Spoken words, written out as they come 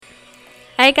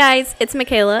Hi guys, it's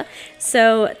Michaela.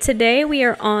 So today we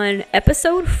are on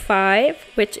episode 5,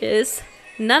 which is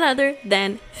none other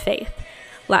than faith.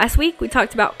 Last week we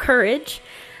talked about courage.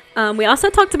 We also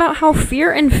talked about how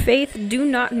fear and faith do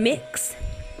not mix.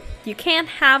 You can't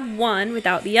have one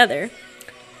without the other.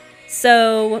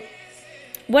 So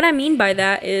what I mean by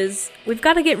that is we've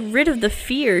got to get rid of the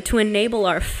fear to enable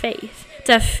our faith.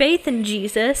 To have faith in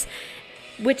Jesus,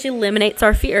 which eliminates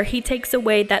our fear. He takes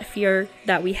away that fear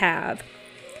that we have.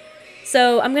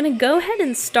 So I'm going to go ahead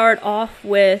and start off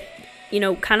with,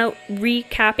 kind of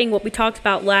recapping what we talked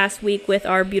about last week with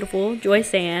our beautiful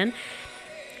Joyce Ann,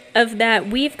 of that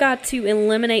we've got to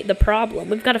eliminate the problem.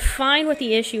 We've got to find what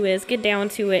the issue is, get down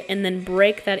to it, and then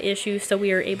break that issue so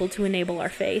we are able to enable our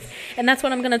faith. And that's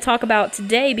what I'm going to talk about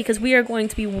today, because we are going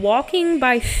to be walking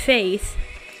by faith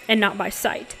and not by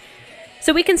sight.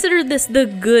 So we consider this the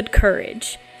good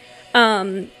courage.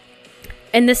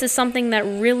 And this is something that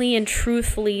really and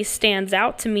truthfully stands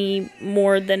out to me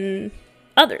more than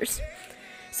others.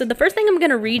 So the first thing I'm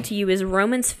going to read to you is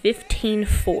Romans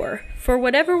 15:4. For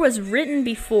whatever was written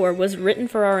before was written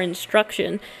for our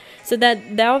instruction, so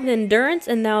that thou of endurance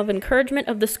and thou of encouragement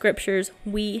of the scriptures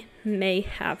we may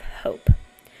have hope.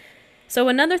 So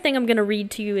another thing I'm going to read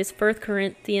to you is 1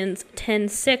 Corinthians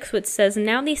 10:6, which says,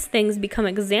 Now these things become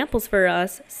examples for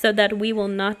us, so that we will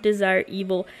not desire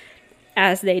evil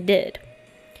as they did.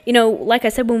 Like I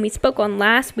said, when we spoke on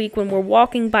last week, when we're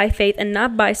walking by faith and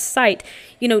not by sight,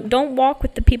 don't walk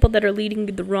with the people that are leading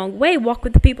you the wrong way. Walk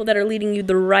with the people that are leading you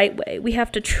the right way. We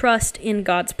have to trust in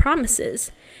God's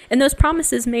promises. And those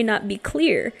promises may not be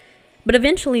clear, but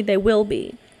eventually they will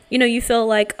be. You feel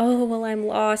like, oh, well, I'm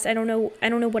lost. I don't know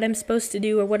what I'm supposed to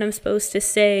do or what I'm supposed to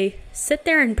say. Sit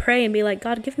there and pray and be like,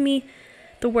 God, give me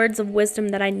the words of wisdom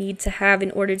that I need to have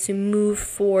in order to move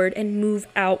forward and move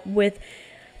out with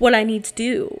what I need to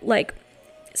do. Like,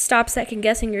 stop second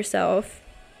guessing yourself,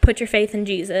 put your faith in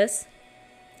Jesus,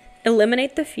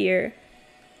 eliminate the fear,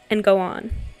 and go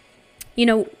on.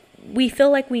 We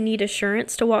feel like we need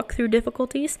assurance to walk through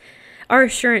difficulties. Our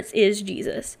assurance is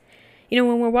Jesus.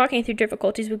 When we're walking through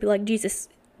difficulties, we'll be like, Jesus,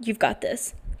 you've got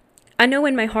this. I know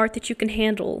in my heart that you can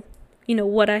handle,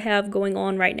 what I have going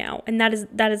on right now. And that is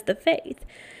the faith.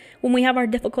 When we have our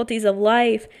difficulties of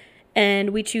life and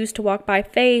we choose to walk by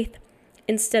faith,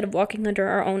 instead of walking under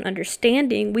our own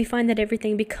understanding, we find that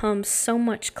everything becomes so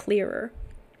much clearer.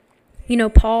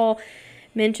 Paul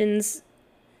mentions,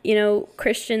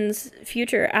 Christians'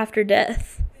 future after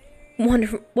death.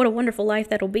 What a wonderful life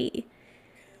that'll be.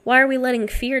 Why are we letting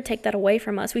fear take that away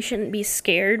from us? We shouldn't be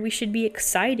scared. We should be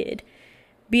excited.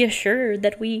 Be assured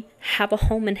that we have a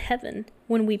home in heaven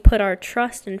when we put our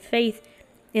trust and faith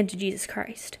into Jesus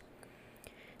Christ.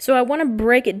 So I want to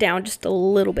break it down just a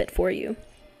little bit for you.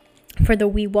 For the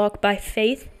we walk by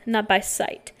faith, not by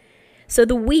sight. So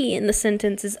the we in the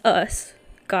sentence is us,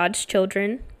 God's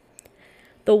children.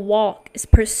 The walk is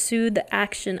pursue the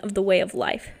action of the way of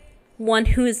life, one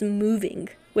who is moving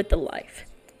with the life.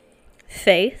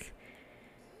 Faith,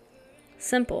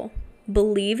 simple,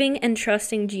 believing and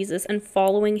trusting Jesus and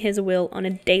following his will on a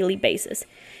daily basis.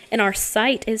 And our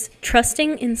sight is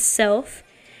trusting in self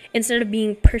instead of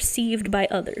being perceived by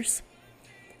others.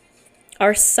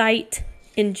 Our sight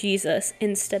in Jesus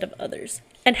instead of others.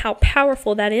 And how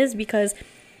powerful that is, because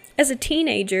as a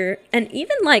teenager and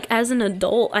even as an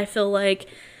adult, I feel like,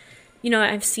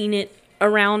 I've seen it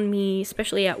around me,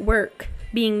 especially at work,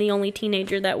 being the only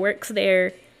teenager that works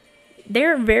there.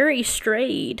 They're very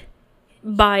strayed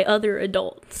by other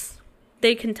adults.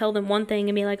 They can tell them one thing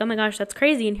and be like, oh my gosh, that's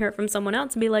crazy, and hear it from someone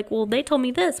else and be like, well, they told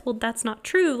me this. Well, that's not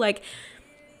true.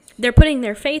 They're putting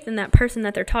their faith in that person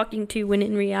that they're talking to, when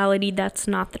in reality, that's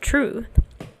not the truth.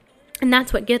 And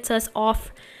that's what gets us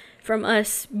off from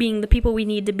us being the people we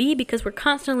need to be, because we're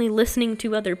constantly listening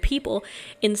to other people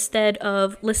instead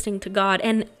of listening to God.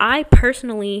 And I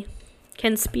personally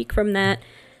can speak from that,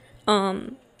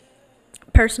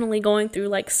 personally going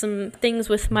through some things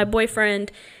with my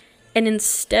boyfriend, and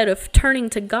instead of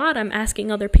turning to God, I'm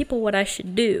asking other people what I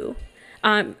should do.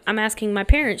 I'm asking my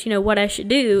parents, what I should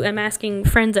do. I'm asking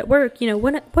friends at work,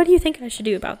 what do you think I should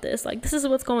do about this? This is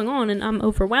what's going on, and I'm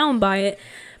overwhelmed by it.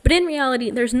 But in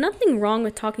reality, there's nothing wrong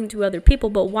with talking to other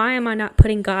people, but why am I not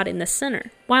putting God in the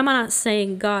center? Why am I not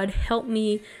saying, God, help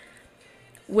me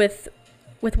with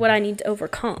what I need to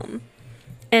overcome?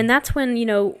 And that's when,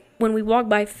 when we walk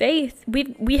by faith,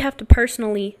 we have to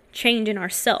personally change in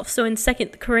ourselves. So in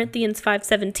 2 Corinthians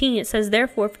 5:17, it says,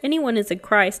 Therefore, if anyone is in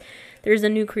Christ, there is a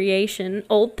new creation.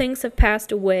 Old things have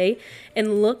passed away,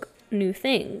 and look, new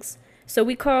things. So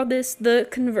we call this the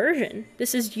conversion.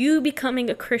 This is you becoming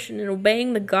a Christian and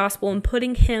obeying the gospel and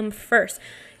putting him first.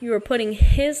 You are putting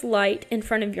his light in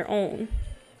front of your own,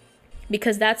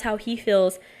 because that's how he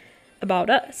feels about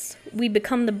us. We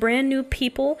become the brand new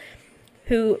people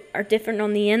who are different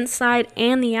on the inside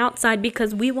and the outside,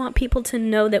 because we want people to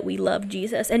know that we love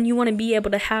Jesus, and you want to be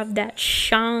able to have that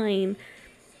shine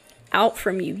out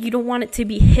from you. You don't want it to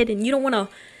be hidden. You don't want to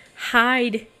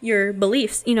hide your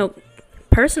beliefs.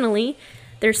 Personally,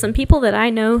 there's some people that I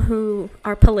know who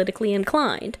are politically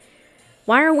inclined.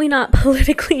 Why are we not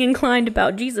politically inclined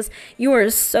about Jesus? You are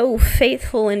so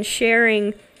faithful in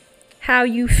sharing how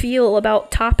you feel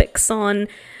about topics on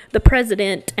the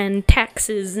president and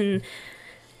taxes and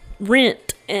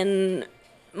rent and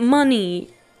money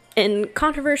and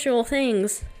controversial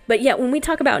things. But yet when we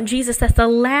talk about Jesus, that's the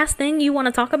last thing you want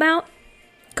to talk about?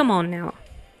 Come on now.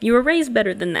 You were raised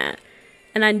better than that.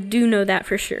 And I do know that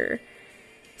for sure.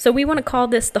 So we want to call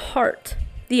this the heart,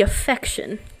 the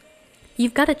affection.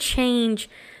 You've got to change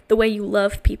the way you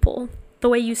love people, the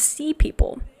way you see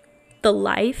people, the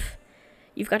life.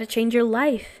 You've got to change your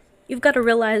life. You've got to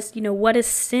realize, what is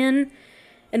sin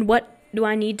and what do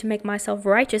I need to make myself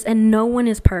righteous? And no one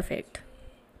is perfect.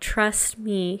 Trust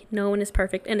me, no one is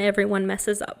perfect, and everyone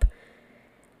messes up.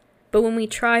 But when we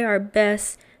try our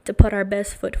best to put our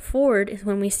best foot forward is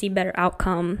when we see better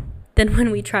outcome than when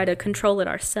we try to control it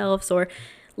ourselves or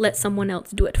let someone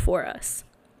else do it for us.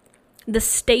 The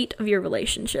state of your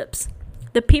relationships.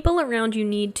 The people around you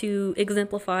need to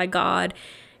exemplify God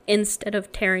instead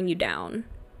of tearing you down.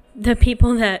 The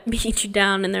people that beat you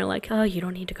down and they're like, oh, you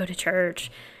don't need to go to church.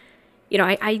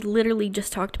 I literally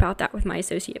just talked about that with my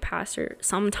associate pastor.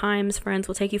 Sometimes friends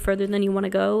will take you further than you want to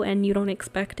go and you don't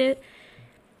expect it.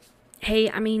 Hey,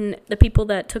 the people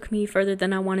that took me further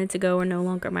than I wanted to go are no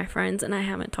longer my friends, and I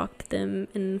haven't talked to them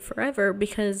in forever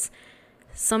because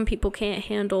some people can't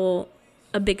handle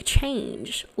a big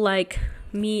change, like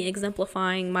me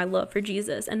exemplifying my love for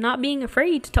Jesus and not being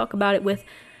afraid to talk about it with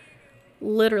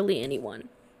literally anyone.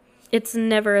 It's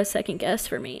never a second guess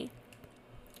for me.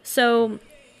 So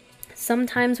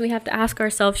sometimes we have to ask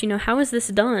ourselves, how is this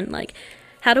done? Like,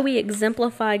 how do we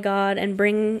exemplify God and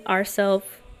bring ourselves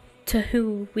to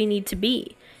who we need to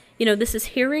be? This is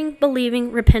hearing,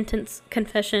 believing, repentance,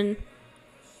 confession,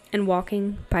 and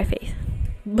walking by faith.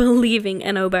 Believing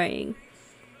and obeying.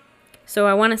 So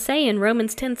I want to say in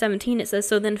Romans 10:17 it says,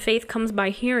 so then faith comes by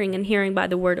hearing, and hearing by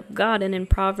the word of God. And in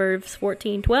Proverbs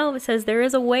 14:12 it says, there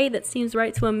is a way that seems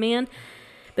right to a man,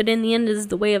 but in the end is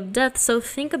the way of death. So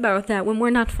think about that. When we're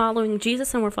not following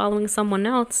Jesus and we're following someone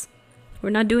else, we're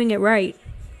not doing it right.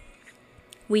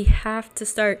 We have to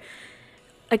start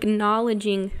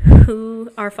acknowledging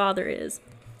who our Father is.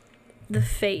 The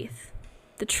faith,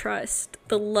 the trust,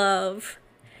 the love,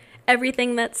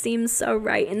 everything that seems so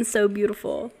right and so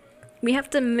beautiful. We have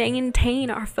to maintain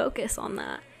our focus on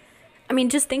that.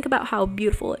 Just think about how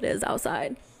beautiful it is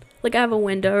outside. Like, I have a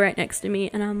window right next to me,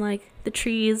 and I'm like, the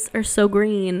trees are so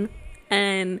green,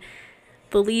 and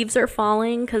the leaves are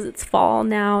falling because it's fall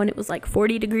now, and it was like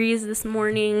 40 degrees this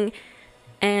morning,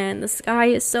 and the sky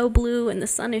is so blue, and the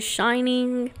sun is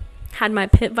shining. Had my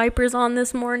pit vipers on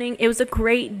this morning. It was a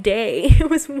great day. It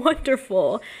was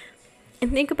wonderful.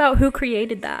 And think about who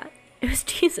created that. It was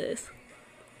Jesus.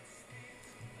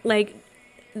 Like,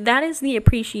 that is the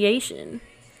appreciation,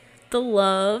 the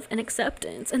love and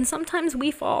acceptance. And sometimes we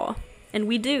fall, and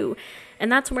we do.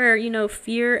 And that's where,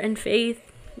 fear and faith,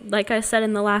 like I said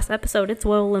in the last episode, it's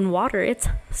oil and water. It's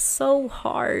so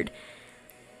hard.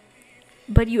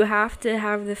 But you have to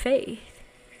have the faith.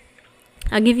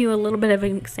 I'll give you a little bit of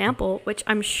an example, which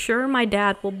I'm sure my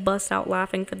dad will bust out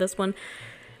laughing for this one.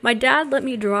 My dad let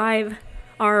me drive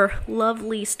our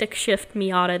lovely stick shift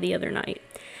Miata the other night.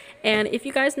 And if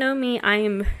you guys know me, I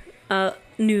am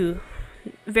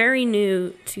very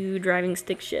new to driving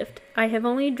stick shift. I have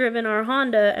only driven our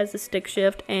Honda as a stick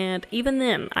shift, and even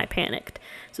then I panicked.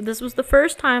 So this was the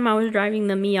first time I was driving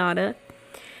the Miata,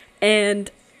 and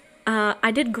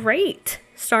I did great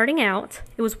starting out.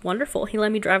 It was wonderful. He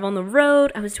let me drive on the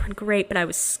road. I was doing great, but I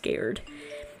was scared.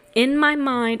 In my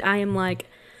mind, I am like,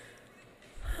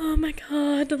 oh my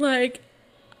God, like,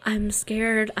 I'm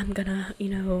scared. I'm gonna,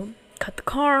 cut the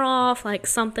car off, like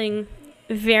something.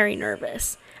 Very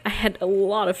nervous. I had a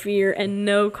lot of fear and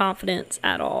no confidence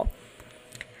at all.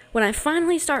 When I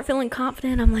finally start feeling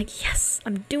confident, I'm like, yes,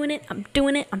 I'm doing it.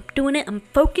 I'm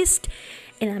focused,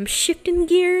 and I'm shifting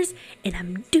gears, and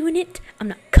I'm doing it. I'm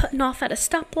not cutting off at a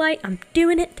stoplight. I'm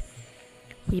doing it.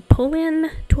 We pull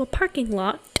in to a parking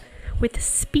lot with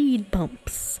speed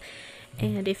bumps,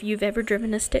 And if you've ever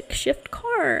driven a stick shift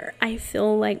car, I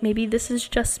feel like maybe this is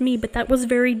just me, but that was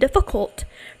very difficult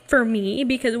for me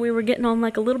because we were getting on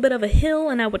like a little bit of a hill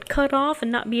and I would cut off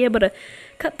and not be able to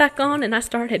cut back on, and I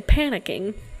started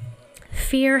panicking.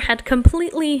 Fear had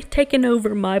completely taken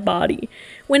over my body,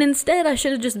 when instead I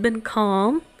should have just been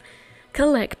calm,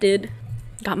 collected,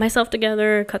 got myself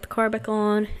together, cut the car back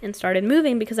on, and started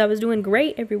moving because I was doing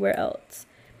great everywhere else.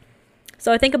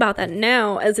 So I think about that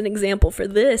now as an example for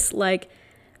this, like,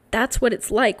 that's what it's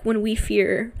like when we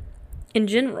fear in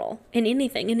general, in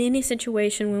anything, in any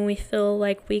situation, when we feel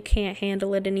like we can't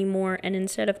handle it anymore, and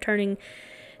instead of turning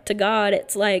to God,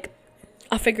 it's like,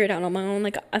 I'll figure it out on my own,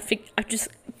 like, I just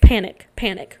panic,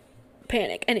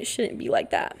 and it shouldn't be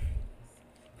like that,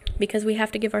 because we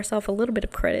have to give ourselves a little bit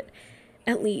of credit,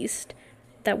 at least,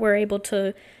 that we're able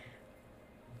to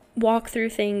walk through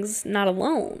things not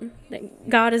alone, that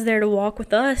God is there to walk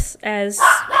with us as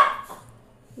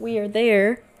we are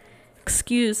there.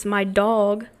 Excuse my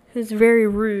dog, who's very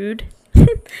rude.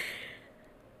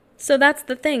 So that's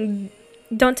the thing.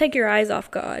 Don't take your eyes off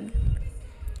God.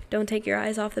 Don't take your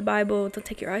eyes off the Bible. Don't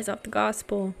take your eyes off the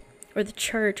gospel or the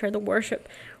church or the worship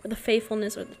or the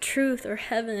faithfulness or the truth or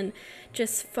heaven.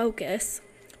 Just focus.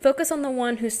 Focus on the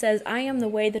one who says, I am the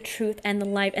way, the truth, and the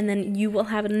life, and then you will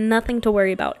have nothing to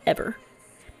worry about ever.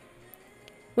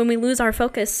 When we lose our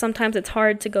focus, sometimes it's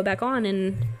hard to go back on,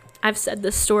 and I've said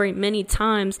this story many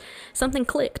times. Something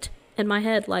clicked in my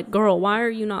head, like, girl, why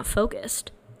are you not focused?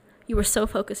 You were so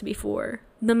focused before.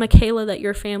 The Michaela that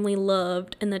your family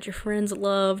loved and that your friends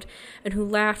loved and who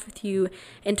laughed with you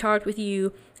and talked with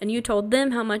you and you told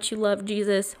them how much you loved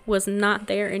Jesus was not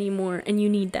there anymore, and you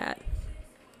need that.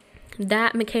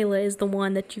 That Michaela is the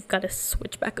one that you've got to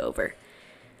switch back over.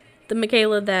 The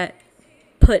Michaela that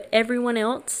put everyone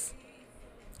else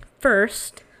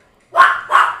first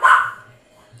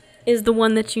is the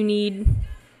one that you need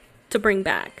to bring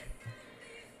back.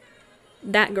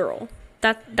 That girl.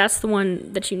 That's the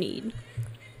one that you need.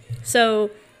 So,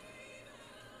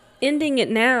 ending it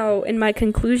now, in my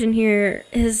conclusion here,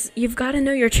 is you've got to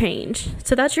know your change.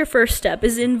 So that's your first step,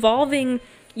 is involving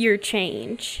your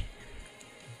change.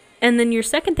 And then your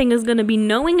second thing is going to be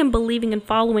knowing and believing and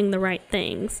following the right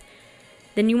things.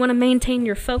 Then you want to maintain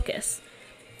your focus.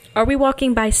 Are we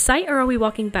walking by sight or are we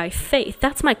walking by faith?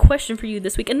 That's my question for you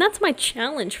this week. And that's my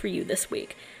challenge for you this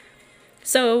week.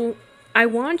 So I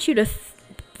want you to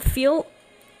feel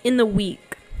in the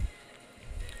week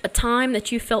a time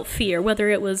that you felt fear, whether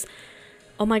it was,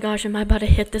 oh my gosh, am I about to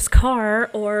hit this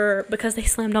car? Or because they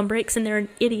slammed on brakes and they're an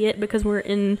idiot because we're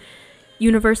in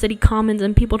University Commons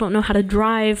and people don't know how to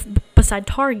drive beside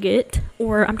Target,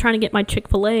 or I'm trying to get my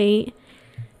Chick-fil-A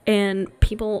and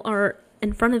people are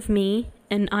in front of me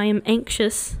and I am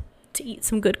anxious to eat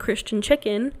some good Christian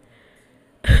chicken,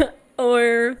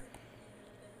 or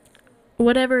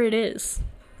whatever it is.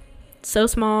 So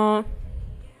small,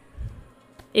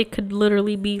 it could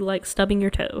literally be like stubbing your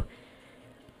toe.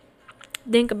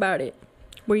 Think about it.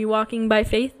 Were you walking by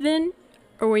faith then,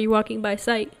 or were you walking by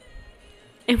sight?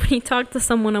 And when you talk to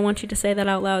someone, I want you to say that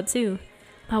out loud too.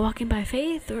 Am I walking by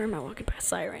faith or am I walking by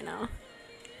sight right now?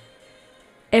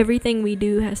 Everything we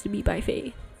do has to be by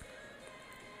faith.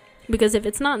 Because if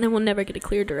it's not, then we'll never get a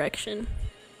clear direction.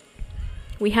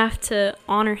 We have to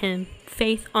honor Him.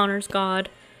 Faith honors God.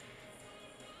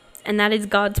 And that is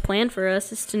God's plan for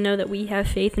us, is to know that we have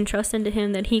faith and trust into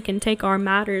Him, that He can take our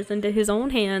matters into His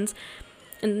own hands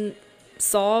and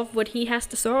solve what He has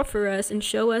to solve for us and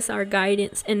show us our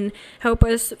guidance and help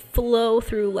us flow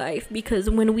through life. Because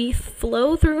when we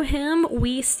flow through Him,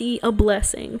 we see a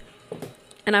blessing.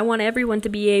 And I want everyone to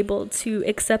be able to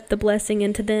accept the blessing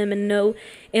into them and know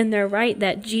in their right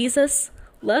that Jesus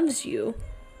loves you.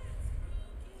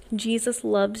 Jesus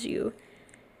loves you.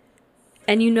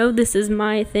 And you know this is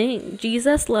my thing.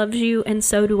 Jesus loves you, and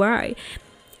so do I.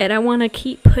 And I want to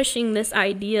keep pushing this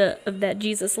idea of that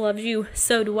Jesus loves you,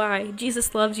 so do I.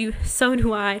 Jesus loves you, so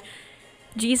do I.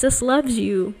 Jesus loves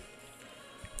you,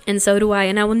 and so do I.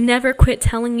 And I will never quit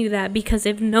telling you that, because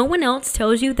if no one else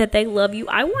tells you that they love you,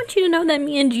 I want you to know that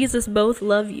me and Jesus both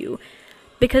love you.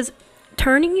 Because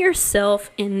turning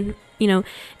yourself in,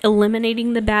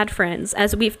 eliminating the bad friends,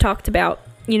 as we've talked about,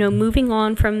 moving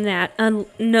on from that,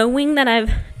 knowing that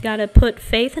I've got to put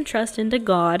faith and trust into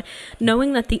God,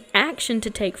 knowing that the action to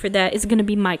take for that is going to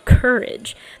be my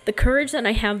courage, the courage that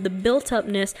I have, the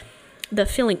built-upness, the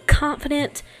feeling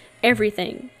confident,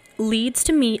 everything leads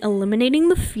to me eliminating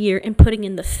the fear and putting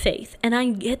in the faith. And I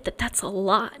get that that's a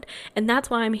lot. And that's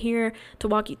why I'm here to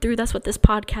walk you through. That's what this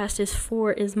podcast is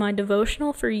for, is my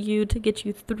devotional for you, to get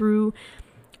you through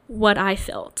what I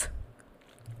felt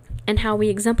and how we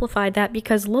exemplified that.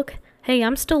 Because look hey,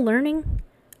 I'm still learning.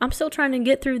 I'm still trying to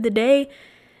get through the day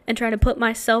and try to put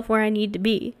myself where I need to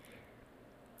be.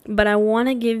 But I want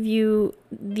to give you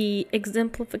the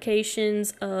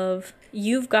exemplifications of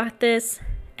you've got this,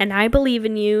 and I believe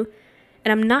in you,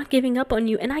 and I'm not giving up on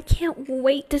you, and I can't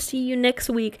wait to see you next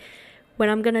week when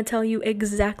I'm going to tell you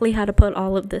exactly how to put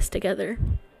all of this together.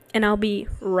 And I'll be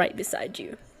right beside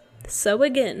you. So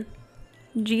again,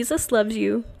 Jesus loves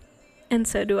you, and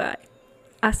so do I.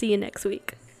 I'll see you next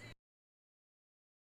week.